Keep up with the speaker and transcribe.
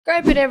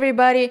Subscribe it,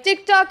 everybody.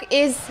 TikTok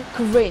is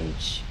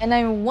cringe. And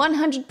I'm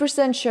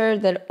 100% sure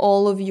that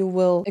all of you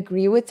will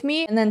agree with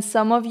me. And then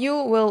some of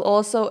you will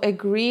also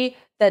agree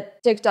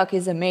that TikTok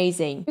is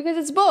amazing. Because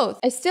it's both.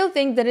 I still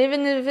think that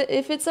even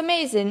if it's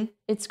amazing,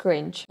 it's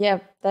cringe. Yeah,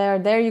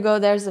 there you go.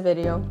 There's the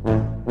video.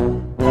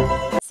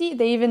 See,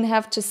 they even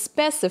have to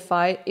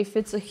specify if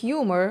it's a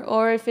humor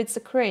or if it's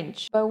a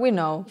cringe. But we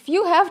know. If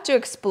you have to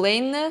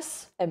explain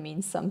this, that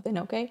means something,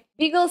 okay?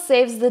 Beagle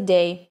saves the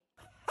day.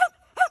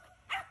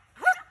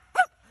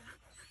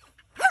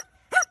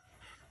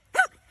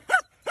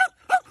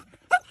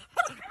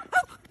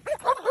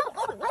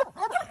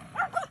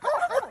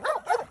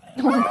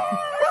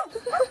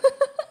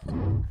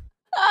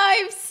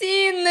 I've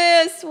seen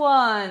this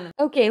one!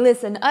 Okay,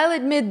 listen, I'll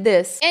admit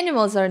this.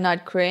 Animals are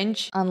not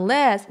cringe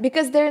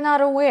because they're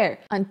not aware.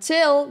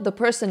 Until the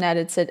person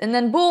edits it, and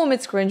then boom,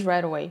 it's cringe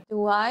right away.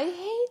 Do I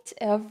hate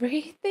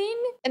everything?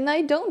 And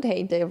I don't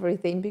hate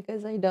everything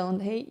because I don't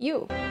hate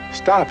you.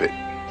 Stop it.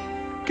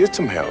 Get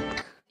some help.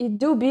 It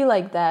do be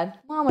like that.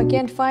 Mom, I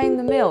can't find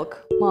the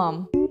milk.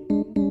 Mom.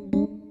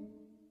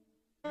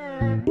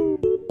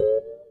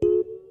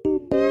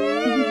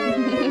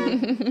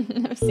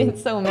 I've seen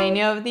so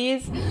many of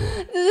these.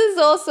 This is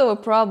also a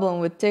problem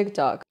with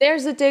TikTok.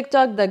 There's a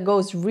TikTok that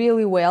goes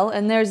really well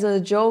and there's a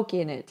joke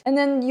in it. And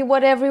then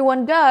what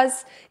everyone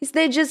does is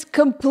they just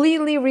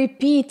completely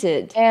repeat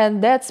it.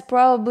 And that's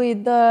probably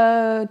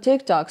the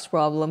TikTok's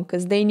problem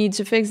because they need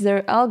to fix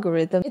their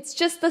algorithm. It's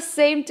just the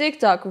same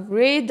TikTok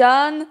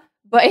redone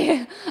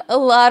by a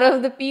lot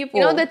of the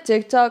people. You know the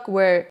TikTok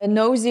where a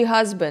nosy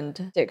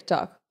husband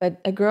TikTok, but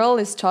a girl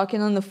is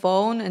talking on the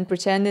phone and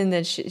pretending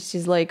that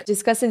she's like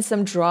discussing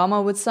some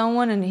drama with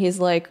someone and he's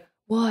like,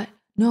 what?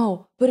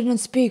 No, put it on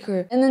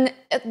speaker. And then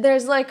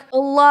there's like a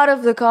lot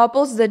of the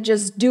couples that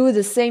just do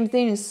the same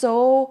thing. It's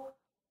so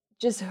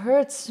just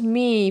hurts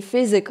me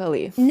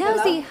physically.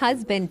 Nosy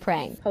husband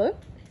prank. Hello?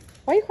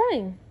 Why are you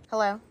crying?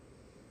 Hello.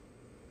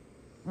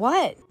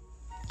 What?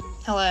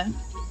 Hello.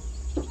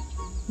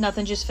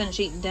 Nothing, just finished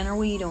eating dinner.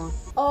 What are you doing?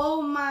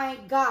 Oh my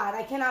god,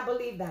 I cannot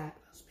believe that.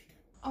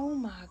 Oh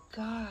my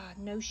god,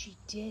 no she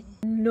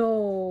didn't.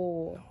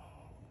 No.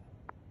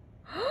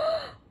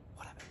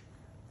 What happened?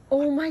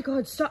 Oh my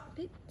god, stop.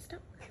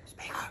 Stop.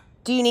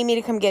 Do you need me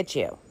to come get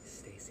you?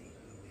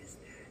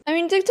 I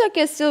mean, TikTok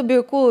can still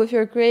be cool if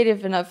you're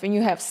creative enough and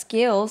you have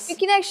skills. You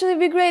can actually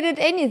be great at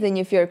anything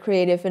if you're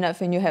creative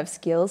enough and you have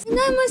skills. And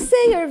I must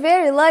say you're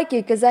very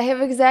lucky because I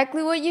have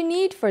exactly what you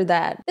need for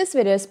that. This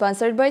video is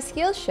sponsored by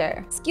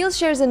Skillshare.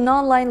 Skillshare is an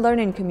online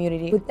learning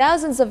community with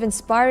thousands of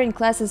inspiring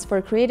classes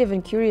for creative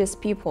and curious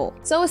people.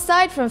 So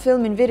aside from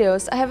filming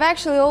videos, I have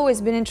actually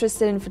always been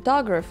interested in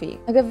photography.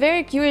 I got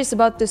very curious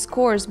about this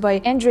course by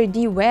Andre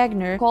D.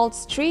 Wagner called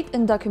Street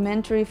and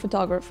Documentary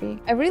Photography.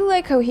 I really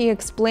like how he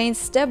explains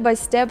step by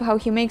step how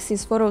he makes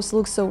his photos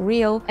look so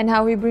real and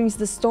how he brings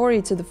the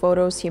story to the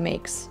photos he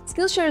makes.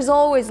 Skillshare is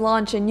always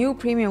launching new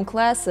premium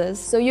classes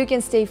so you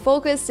can stay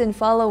focused and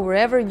follow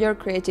wherever your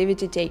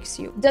creativity takes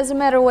you. It doesn't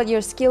matter what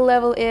your skill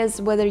level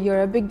is, whether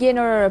you're a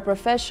beginner or a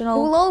professional,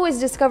 you will always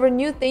discover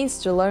new things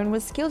to learn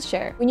with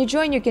Skillshare. When you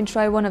join, you can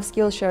try one of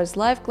Skillshare's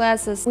live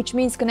classes, which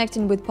means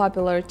connecting with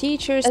popular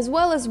teachers, as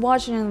well as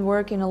watching and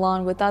working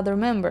along with other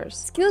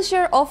members.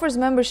 Skillshare offers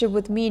membership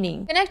with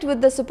meaning. Connect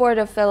with the support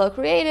of fellow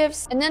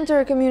creatives and enter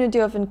a community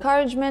of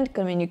encouragement,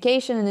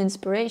 communication, and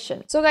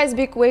inspiration. So guys,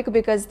 be quick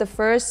because the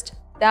first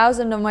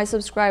 1,000 of my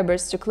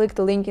subscribers to click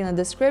the link in the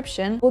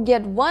description will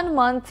get 1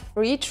 month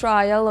free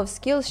trial of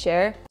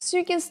Skillshare so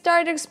you can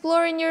start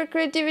exploring your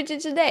creativity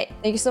today.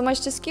 Thank you so much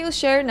to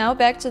Skillshare. Now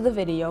back to the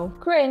video.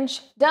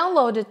 Cringe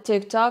downloaded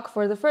TikTok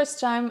for the first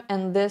time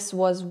and this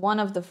was one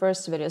of the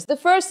first videos. The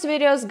first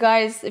videos,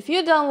 guys, if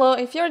you're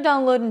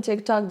downloading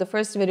TikTok, the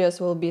first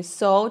videos will be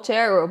so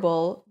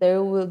terrible.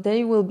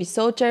 They will be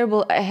so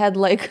terrible. I had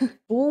like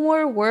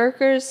boomer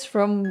workers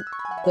from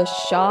the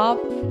shop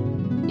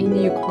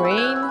in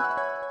Ukraine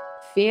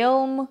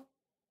film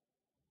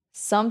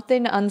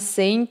something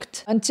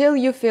unsynced. Until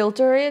you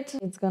filter it,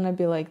 it's gonna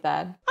be like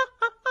that.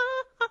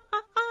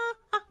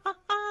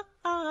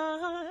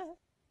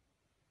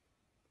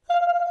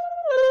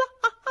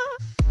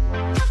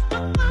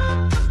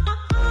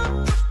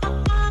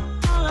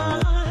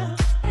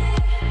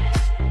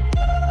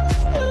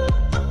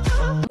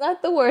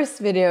 Not the worst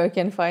video you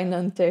can find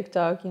on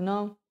TikTok, you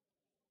know?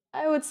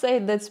 I would say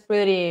that's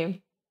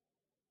pretty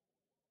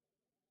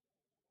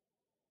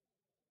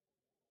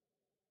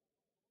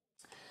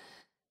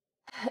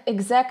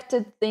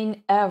exacted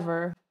thing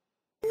ever.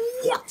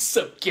 What's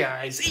up,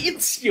 guys?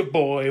 It's your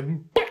boy,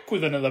 back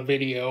with another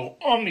video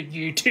on the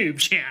YouTube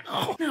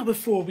channel. Now,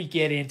 before we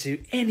get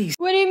into any...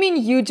 What do you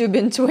mean YouTube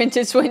in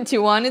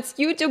 2021? It's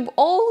YouTube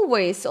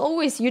always.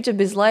 Always YouTube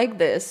is like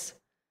this.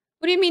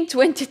 What do you mean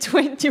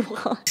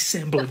 2021?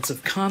 semblance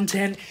of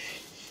content,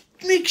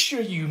 make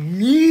sure you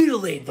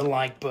mutilate the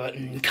like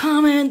button,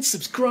 comment,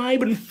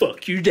 subscribe, and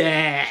fuck your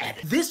dad.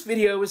 This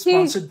video is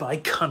sponsored by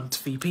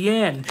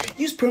CuntVPN.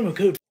 Use promo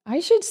code... I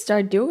should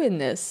start doing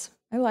this.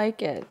 I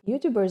like it.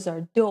 YouTubers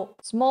are dope.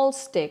 Small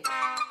stick.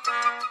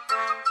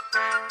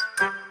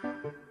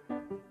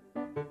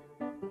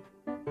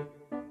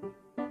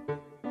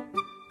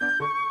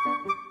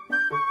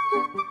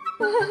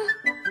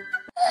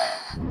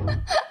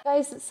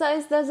 Guys,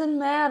 size doesn't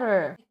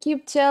matter. I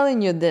keep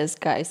telling you this,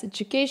 guys.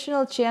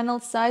 Educational channel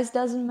size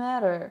doesn't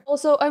matter.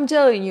 Also, I'm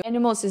telling you,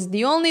 animals is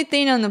the only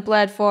thing on the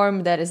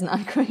platform that is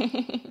not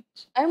cringe.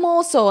 I'm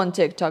also on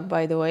TikTok,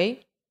 by the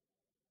way.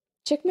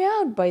 Check me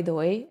out, by the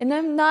way. And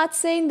I'm not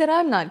saying that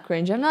I'm not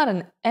cringe. I'm not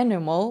an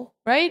animal,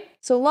 right?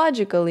 So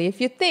logically,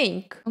 if you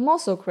think, I'm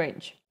also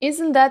cringe.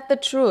 Isn't that the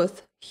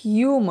truth?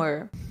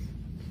 Humor.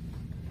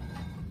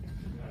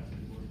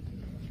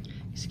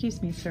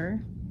 Excuse me, sir.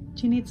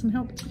 Do you need some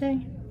help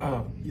today?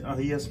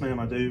 Yes, ma'am,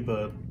 I do,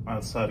 but I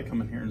decided to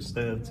come in here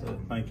instead, so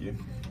thank you.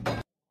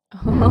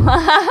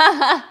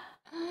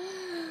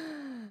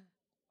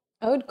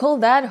 I would call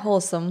that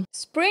wholesome.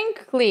 Spring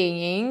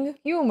cleaning,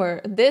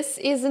 humor. This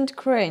isn't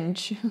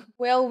cringe.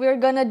 Well, we're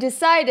gonna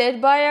decide it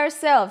by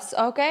ourselves,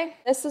 okay?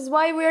 This is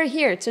why we're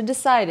here, to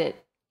decide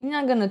it. You're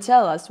not gonna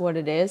tell us what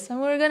it is,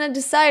 and we're gonna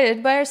decide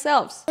it by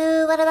ourselves.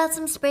 Ooh, what about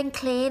some spring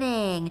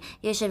cleaning?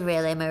 You should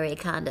really Marie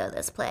Kondo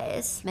this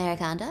place. Marie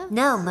Kondo?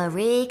 No,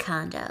 Marie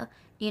Kondo.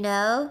 You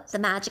know, the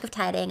magic of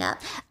tidying up.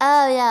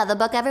 Oh yeah, the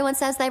book everyone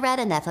says they read,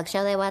 a Netflix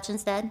show they watch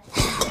instead.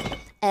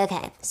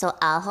 Okay, so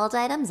I'll hold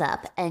items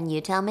up, and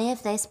you tell me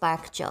if they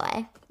spark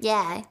joy.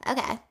 Yay,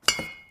 okay.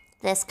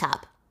 This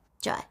cup,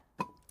 joy.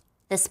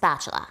 This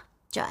spatula,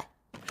 joy.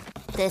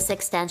 This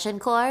extension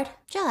cord,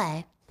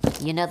 joy.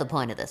 You know the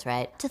point of this,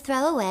 right? To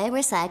throw away,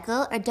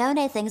 recycle, or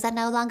donate things that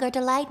no longer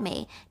delight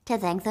me. To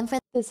thank them for...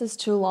 This is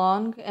too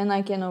long, and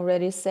I can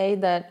already say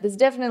that this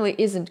definitely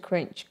isn't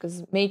cringe,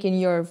 because making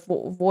your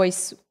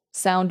voice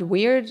sound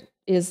weird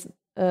is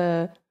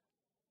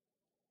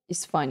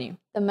funny.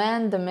 The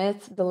man, the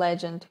myth, the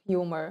legend,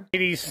 humor.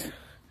 Ladies,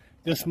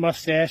 this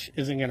mustache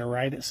isn't gonna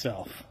ride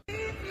itself.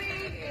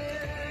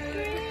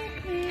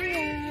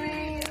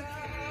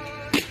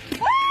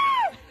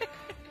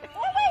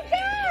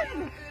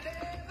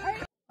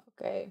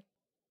 Okay.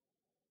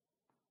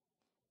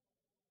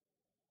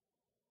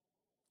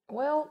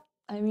 Well,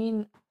 I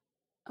mean,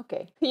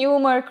 okay.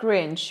 Humor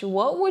cringe.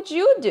 What would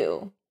you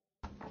do?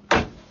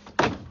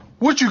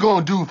 What you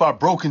gonna do if I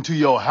broke into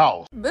your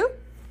house? Boop.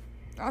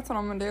 That's what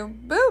I'm gonna do.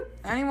 Boop.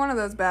 Any one of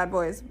those bad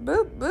boys.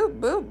 Boop,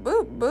 boop, boop,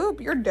 boop, boop.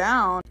 You're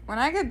down. When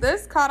I get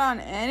this caught on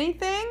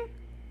anything,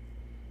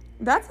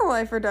 that's a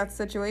life or death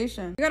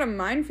situation. You got a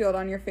minefield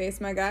on your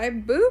face, my guy.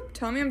 Boop.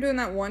 Tell me I'm doing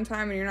that one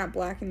time and you're not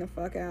blacking the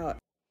fuck out.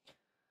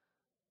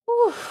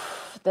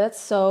 Oof, that's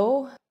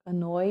so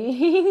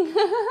annoying.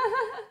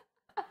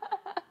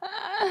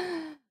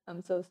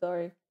 I'm so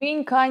sorry.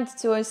 Being kind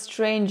to a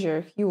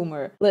stranger,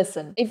 humor.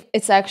 Listen, if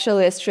it's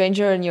actually a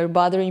stranger and you're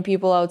bothering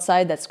people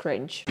outside, that's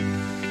cringe.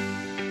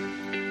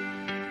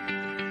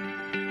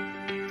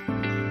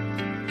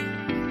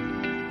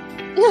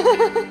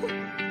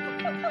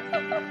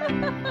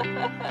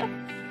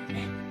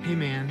 Hey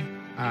man,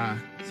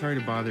 sorry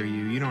to bother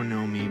you. You don't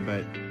know me,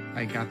 but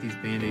I got these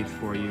band-aids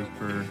for you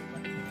for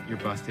your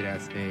busted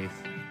ass face.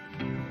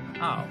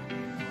 Oh.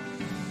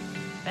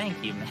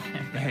 Thank you, man.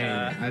 Hey,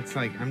 that's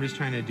like, I'm just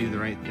trying to do the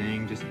right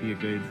thing, just be a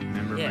good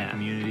member of my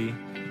community.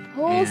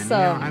 Wholesome.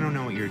 And, you know, I don't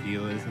know what your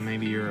deal is.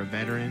 Maybe you're a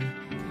veteran,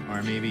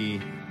 or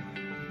maybe,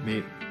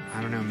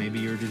 I don't know, maybe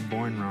you were just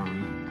born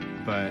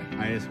wrong. But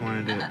I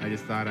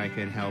just thought I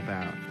could help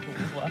out.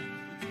 What?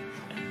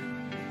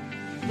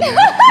 Yeah,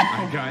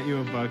 I got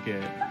you a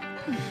bucket.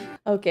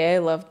 Okay, I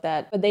loved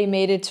that. But they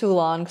made it too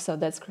long, so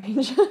that's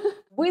cringe.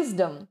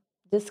 Wisdom.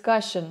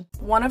 Discussion.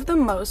 One of the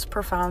most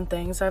profound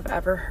things I've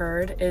ever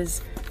heard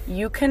is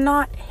you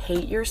cannot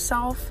hate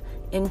yourself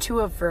into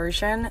a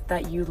version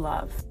that you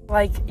love.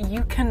 Like,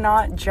 you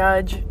cannot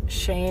judge,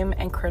 shame,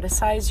 and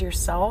criticize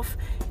yourself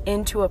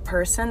into a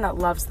person that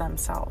loves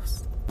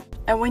themselves.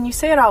 And when you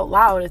say it out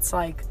loud, it's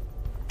like,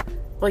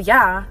 well,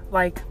 yeah,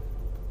 like,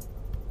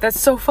 that's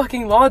so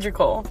fucking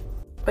logical.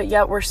 But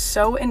yet we're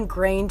so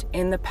ingrained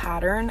in the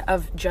pattern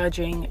of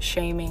judging,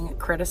 shaming,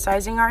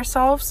 criticizing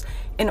ourselves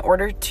in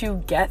order to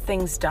get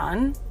things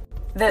done,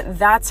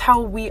 that's how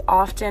we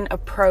often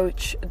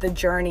approach the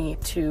journey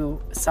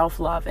to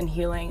self-love and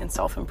healing and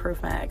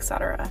self-improvement,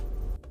 etc.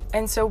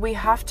 And so we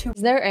have to...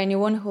 Is there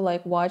anyone who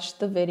like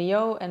watched the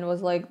video and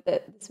was like,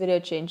 this video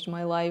changed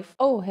my life?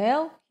 Oh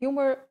hell,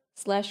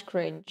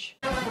 humor/cringe.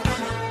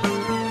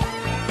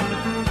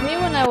 Me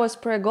when I was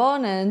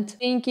pregnant,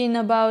 thinking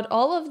about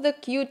all of the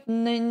cute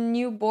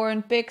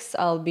newborn pics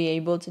I'll be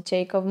able to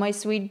take of my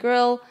sweet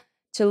girl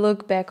to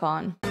look back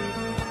on.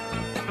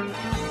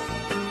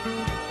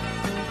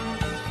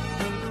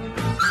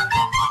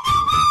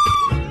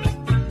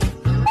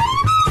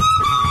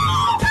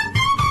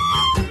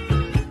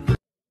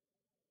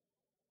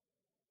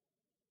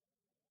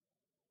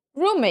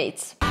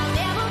 Roommates.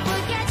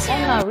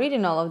 I'm not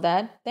reading all of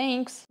that.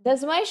 Thanks.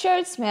 Does my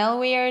shirt smell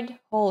weird?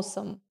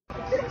 Wholesome.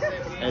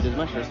 Hey, does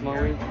my shirt smell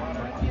weird?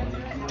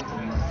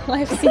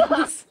 I've seen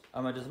this.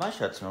 Does my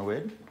shirt smell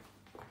weird?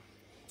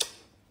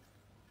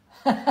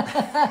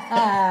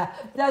 That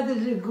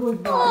is a good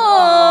one.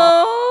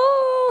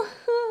 Oh.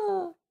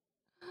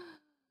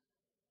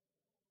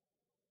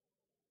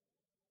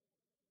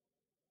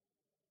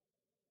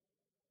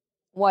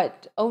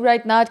 What? Oh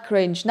right, not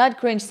cringe. Not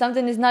cringe.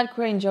 Something is not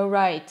cringe. Oh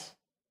right.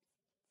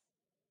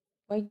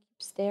 Why you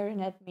keep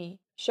staring at me?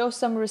 Show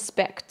some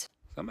respect.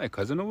 Is that my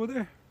cousin over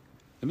there?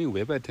 Let me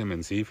wave at him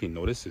and see if he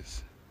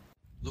notices.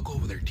 Look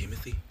over there,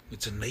 Timothy.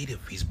 It's a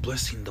native. He's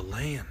blessing the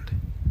land.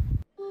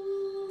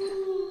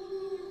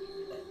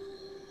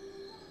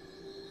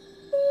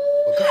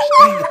 Well, gosh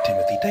dang it,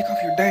 Timothy. Take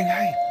off your dang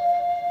hat.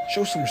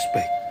 Show some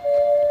respect.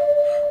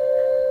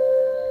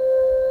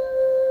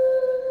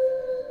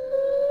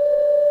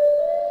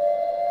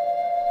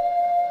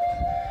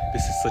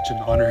 This is such an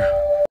honor.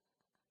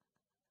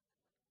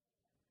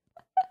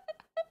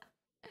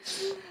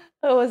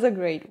 That was a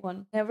great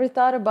one. Never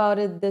thought about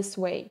it this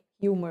way.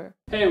 Humor.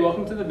 Hey,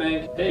 welcome to the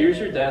bank. Hey, here's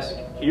your desk.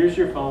 Here's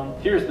your phone.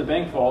 Here's the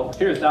bank vault.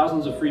 Here's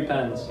thousands of free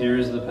pens.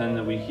 Here's the pen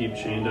that we keep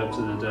chained up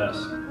to the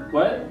desk.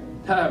 What?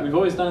 We've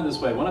always done it this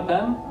way. Want a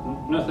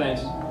pen? No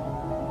thanks.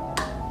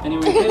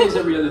 Anyway, paydays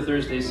every other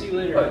Thursday. See you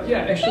later.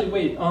 Yeah, actually,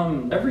 wait.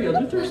 Every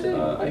other Thursday?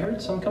 I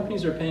heard some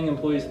companies are paying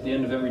employees at the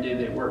end of every day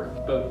they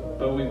work.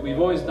 But we've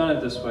always done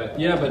it this way.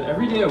 Yeah, but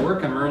every day at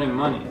work I'm earning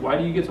money. Why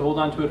do you get to hold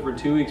on to it for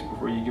 2 weeks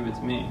before you give it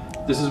to me?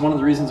 This is one of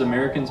the reasons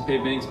Americans pay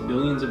banks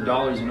billions of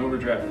dollars in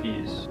overdraft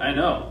fees. I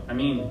know. I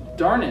mean,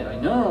 darn it,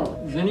 I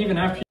know. Then even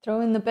after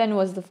throwing the pen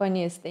was the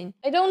funniest thing.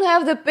 I don't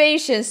have the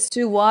patience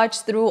to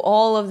watch through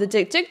all of the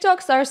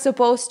TikToks are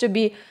supposed to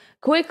be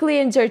quickly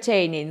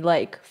entertaining,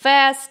 like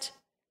fast,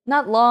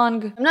 not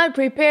long. I'm not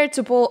prepared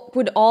to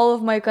put all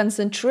of my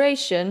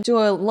concentration to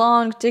a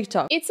long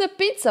TikTok. It's a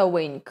pizza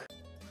wink.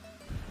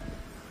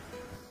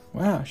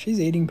 Wow,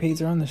 she's eating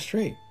pizza on the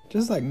street,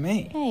 just like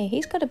me. Hey,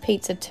 he's got a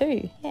pizza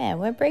too. Yeah,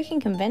 we're breaking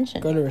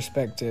convention. Gotta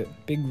respect it.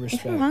 Big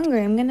respect. If I'm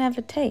hungry, I'm gonna have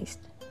a taste.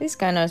 This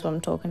guy knows what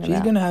I'm talking about.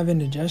 She's gonna have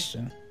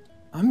indigestion.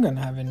 I'm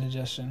gonna have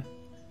indigestion.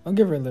 I'll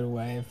give her a little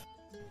wave.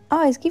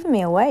 Oh, he's giving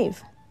me a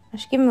wave. I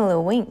should give him a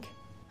little wink.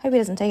 Hope he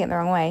doesn't take it the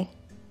wrong way.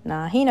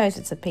 Nah, he knows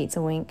it's a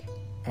pizza wink.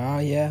 Oh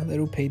yeah,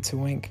 little pizza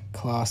wink.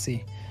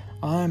 Classy.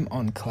 I'm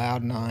on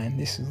cloud 9.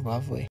 This is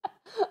lovely.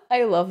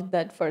 I loved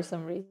that for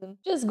some reason.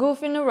 Just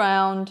goofing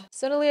around. It's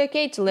totally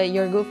okay to let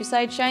your goofy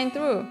side shine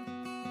through.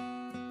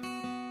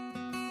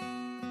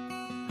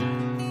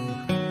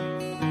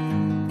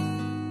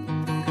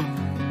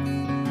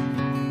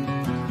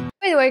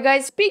 By the way,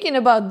 guys, speaking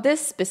about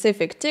this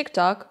specific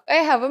TikTok,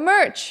 I have a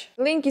merch.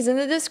 Link is in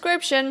the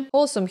description.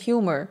 Wholesome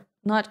humor,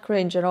 not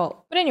cringe at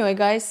all. But anyway,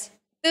 guys,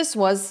 this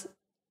was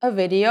a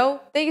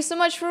video. Thank you so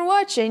much for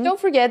watching. Don't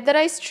forget that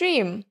I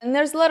stream, and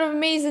there's a lot of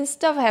amazing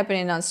stuff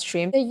happening on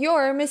stream that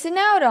you're missing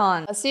out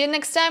on. I'll see you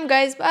next time,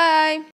 guys. Bye!